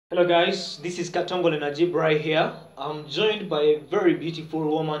Hello guys, this is Katongole Najib right here. I'm joined by a very beautiful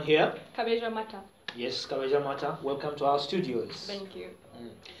woman here. Kabeja Mata. Yes, Kabeja Mata. Welcome to our studios. Thank you.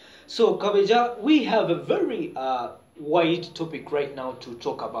 So Kabeja, we have a very wide topic right now to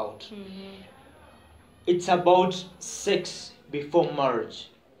talk about. It's about sex before marriage.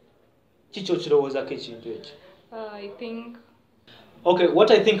 Chicho chirowoza kechintu ekyo. I think. Okay,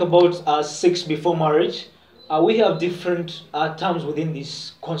 what I think about sex before marriage, we have different terms within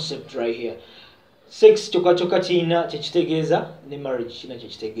this concept right here. Sex choka china chechitegeza, ne marriage china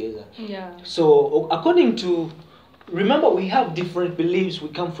chechitegeza. Yeah. So according to, remember we have different beliefs, we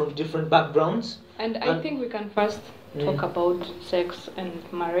come from different backgrounds. And I think we can first talk about sex and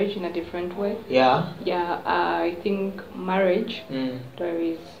marriage in a different way. Yeah. Yeah, I think marriage, there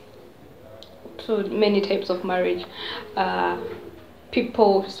is so many types of marriage.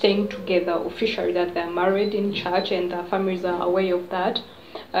 People staying together officially that they're married in church and their families are aware of that.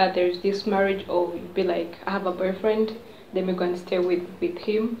 There's this marriage of be like, I have a boyfriend, then we're going to stay with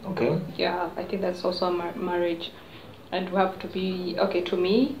him. Okay. Yeah, I think that's also a marriage. And we have to be, okay, to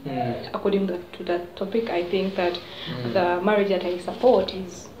me, according to that topic, I think that the marriage that I support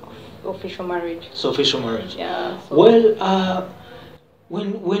is official marriage. So official marriage. Yeah. So Well,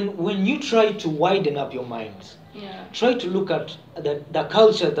 when you try to widen up your mind, try to look at the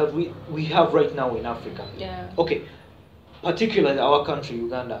culture that we have right now in Africa. Yeah. Okay, particularly our country,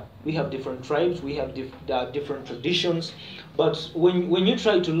 Uganda, we have different tribes, we have different traditions, but when you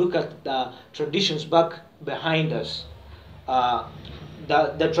try to look at the traditions back behind us,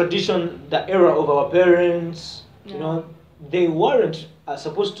 the tradition, the era of our parents, you know, they weren't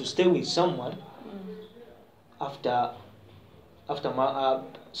supposed to stay with someone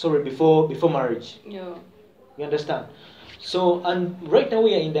before marriage. Yeah. You understand? So, and right now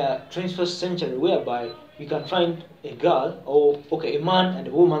we are in the 21st century whereby we can find a girl or a man and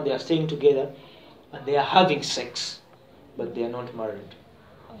a woman, they are staying together and they are having sex, but they are not married.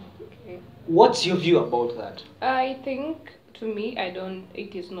 Okay. What's your view about that? I think, to me,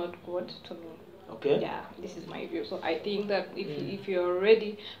 it is not good to me. Okay. Yeah, this is my view. So I think that if you're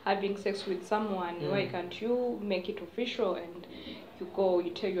already having sex with someone, why can't you make it official and you go, you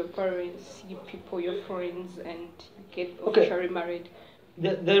tell your parents, you people, your friends, and you get officially married?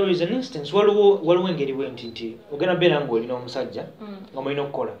 There is an instance waliwo engeri bwenti ogenda beera ng'olina omusajja nga mulina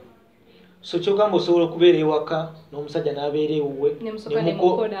okukola, so kyogamba osobola okubeera ewaka n'omusajja n'abeera ewuwe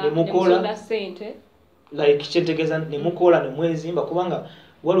nemukola like kyentegeeza nemukola nemwezimba, kubanga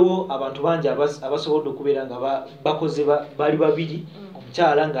waliwo abantu bangi abasobodde okubeera nga bakoze bali babiri,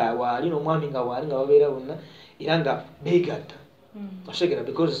 omukyala nga waali n'omwami nga waali nga babeera bonna era nga beegatta. Oshegera,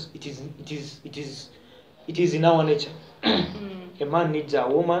 because it is in our nature. A man needs a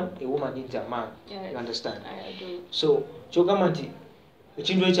woman needs a man. Yes, you understand? I do. So kyogamba nti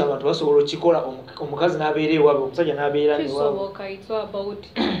ekintu ekyo abantu basobola okikola, omukazi n'abeera ewaabwe, omusajja n'abeera ewaabwe. It's all about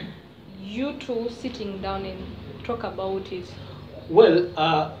you two sitting down and talk about it. Well,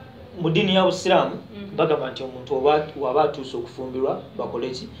 mu ddiini ya Busiraamu bagamba nti omuntu waba atuuse okufumbirwa bakole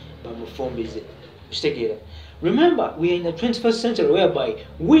ki, bamufumbize. Okitegeera. Remember, we are in the 21st century whereby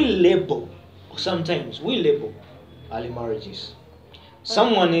sometimes we label early marriages.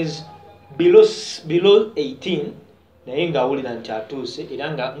 Someone is below 18, naye ng'awulira nti atuuse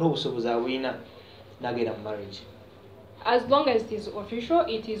era nga n'obusobozi abulina n'agenda mu marriage. As long as it is official,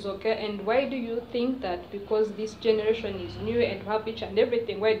 it is okay. And why do you think that because this generation is new and have each and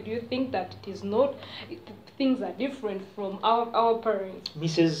everything, why do you think that it is not, things are different from our parents?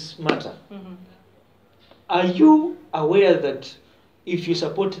 Mrs. Mata, are you aware that if you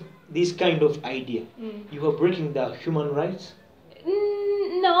support this kind of idea, you are breaking the human rights?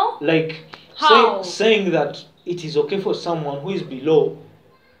 No. Like saying that it is okay for someone who is below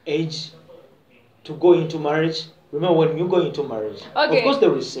age to go into marriage. Remember, when you go into marriage, of course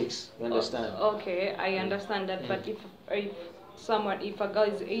there is sex, you understand? Okay, I understand that, but if a girl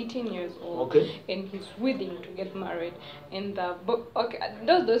is 18 years old and he's willing to get married, and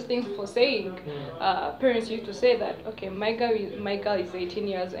those things for saying, parents used to say that, okay, my girl is 18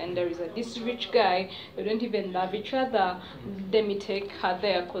 years and there is this rich guy, they don't even love each other, let me take her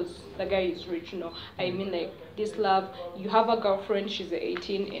there because the guy is rich, you know. I mean, like, this love, you have a girlfriend, she's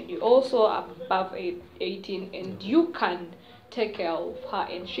 18 and you also are above 18 and you can take care of her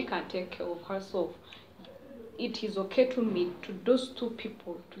and she can take care of herself. It is okay to me, to those two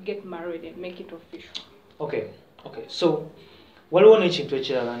people, to get married and make it official. Okay. So waliwo n'ekintu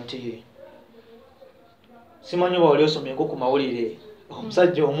ekirala nti simanyi oba wali osomyeko ku mawulire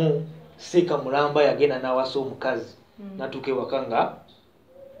omusajja omu seeka mulamba yagenda n'awasa omukazi n'atuuka ewaka nga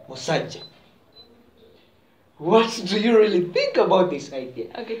musajja. what do you really think about this idea?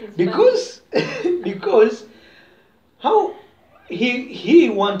 Okay, because because how he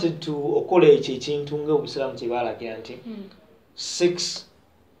wanted to okola ekintu nga obusiramu kyebalagira nti sex,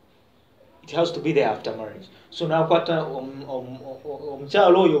 it has to be there after marriage. So nakwata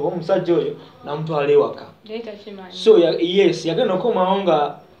omukyalo oyo omusajja oyo namutwala ewaka. So yes, yagenda okomawo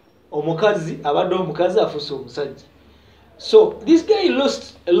nga omukazi abadde omukazi afuuse omusajja. So this guy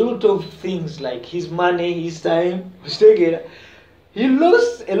lost a lot of things like his money, his time. He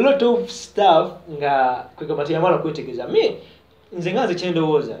lost a lot of stuff nga kwekamati yamala kwetegeza. Me nze nga nze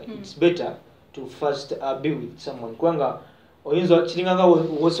kyendowooza, it's better to first be with someone kubanga oyinza kiringa nga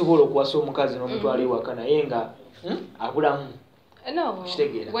wosobola okuwasa omukazi n'omutwala ewaka naye nga abulamu. No.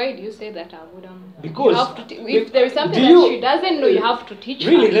 Why do you say that abulamu? Because if there is something that she doesn't know, you have to teach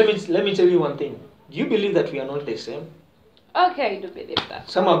her. Really, let me tell you one thing. Do you believe that we are not the same? Okay, I do believe that.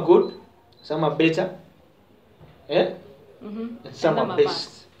 Some are good, some are better, and some are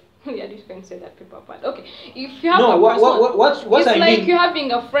best. Yeah, you can say that people are bad. Okay, if you have no, a person, what it's I like mean, you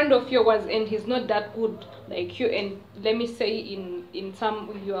having a friend of yours and he's not that good like you, and let me say in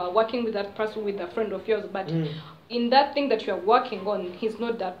some you are working with that person with a friend of yours, but in that thing that you are working on, he's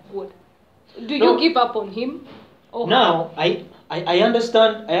not that good. Do you give up on him? Or now I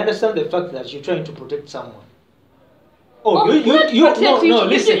understand the fact that you're trying to protect someone. Listen.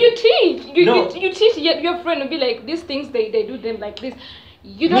 You teach your friend to be like these things. They do them like this.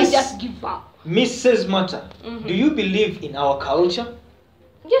 You don't just give up. Mrs. Mata, do you believe in our culture?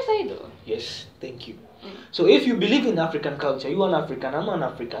 Yes, I do. Yes, thank you. So if you believe in African culture, you are an African, I'm an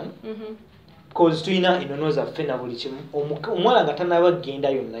African. Because tuina inonoza fena buli kimu. Omwala nga tanaba genda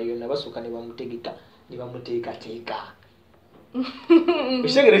yonna basooka ne bamuteeka.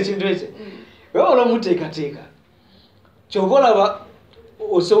 Okitegera ekintu ekyo? Baba bamuteekateeka. Kyova olaba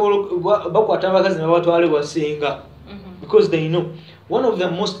osobola bakwata abakazi ne babatwala ewasenga. Because they know one of the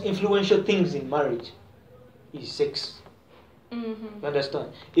most influential things in marriage is sex. You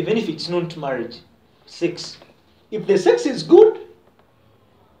understand? Even if it's not marriage, sex. If the sex is good,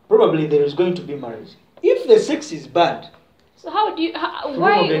 probably there is going to be marriage. If the sex is bad, so why are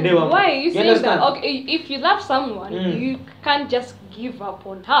you saying that? Okay, if you love someone, you can't just give up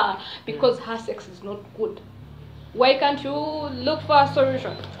on her because her sex is not good. Why can't you look for a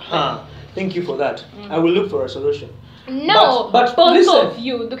solution? Thank you for that. I will look for a solution. No, but both listen, of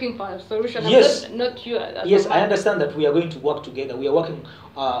you looking for a solution. Yes, not you. Yes, I understand that we are going to work together. We are working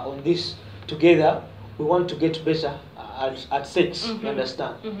on this together. We want to get better at sex. You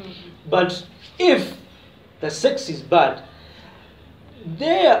understand? But if the sex is bad,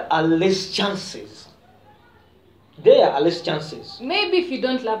 there are less chances. Maybe if you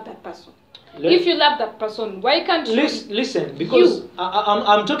don't love that person. If you love that person, why can't you? Listen, because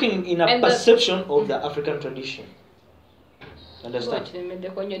I'm talking in a perception of the African tradition. Understand?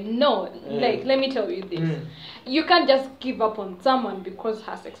 No, like let me tell you this. You can't just give up on someone because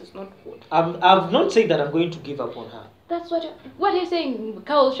her sex is not good. I've not said that I'm going to give up on her. That's what you're saying,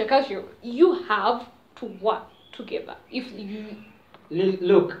 Culture. You have to work together. If you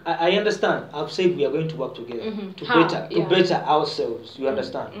look, I understand. I've said we are going to work together to better ourselves. You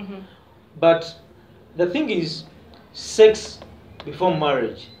understand? But the thing is, sex before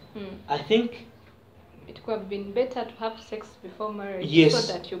marriage. I think it could have been better to have sex before marriage, so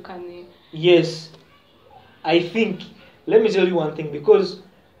that you can. Yes, I think. Let me tell you one thing, because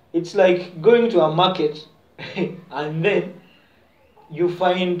it's like going to a market and then you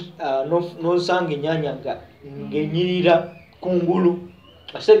find no sangi nyanya ngenyirira kungulu.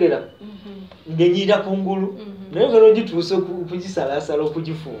 Asegera ngenyirira kungulu. Naye ngalo gituuse kugisalasala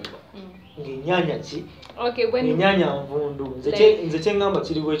okugifunga. Ngenyanya ki? Okay, when ngenyanya nvundu. Nze kyengamba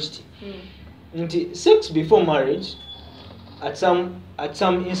kiriwo ekiti. Nti sex before marriage at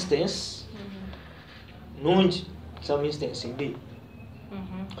some instance nungi, some instance indeed.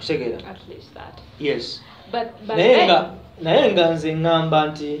 Asegera. At least that. Yes. But naye nga nze ngamba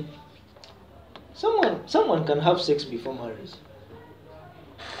nti someone can have sex before marriage.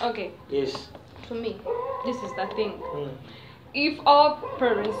 Okay. Yes. To me, this is the thing. If our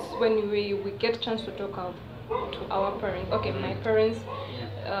parents, when we get a chance to talk to our parents, okay, my parents,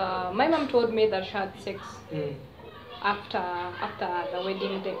 my mom told me that she had sex after the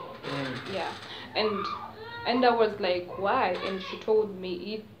wedding day. Yeah, and I was like, why? And she told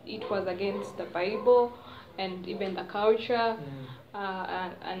me it was against the Bible and even the culture,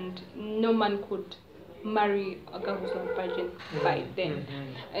 and no man could marry a girl who's not virgin by then.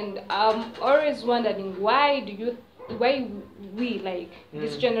 And I'm always wondering, why we like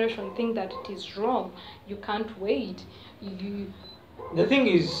this generation think that it is wrong. You can't wait. The thing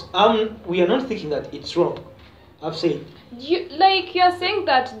is, we are not thinking that it's wrong. I've said. You're saying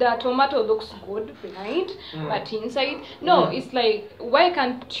that the tomato looks good behind, but inside, no. It's like, why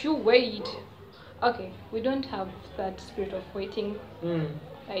can't you wait? Okay, we don't have that spirit of waiting.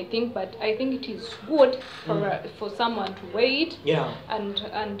 I think it is good for someone to wait. Yeah.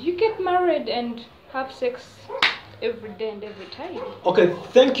 And you get married and have sex every day and every time. Okay,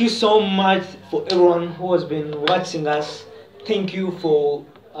 thank you so much for everyone who has been watching us. Thank you for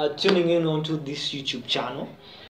tuning in onto this YouTube channel.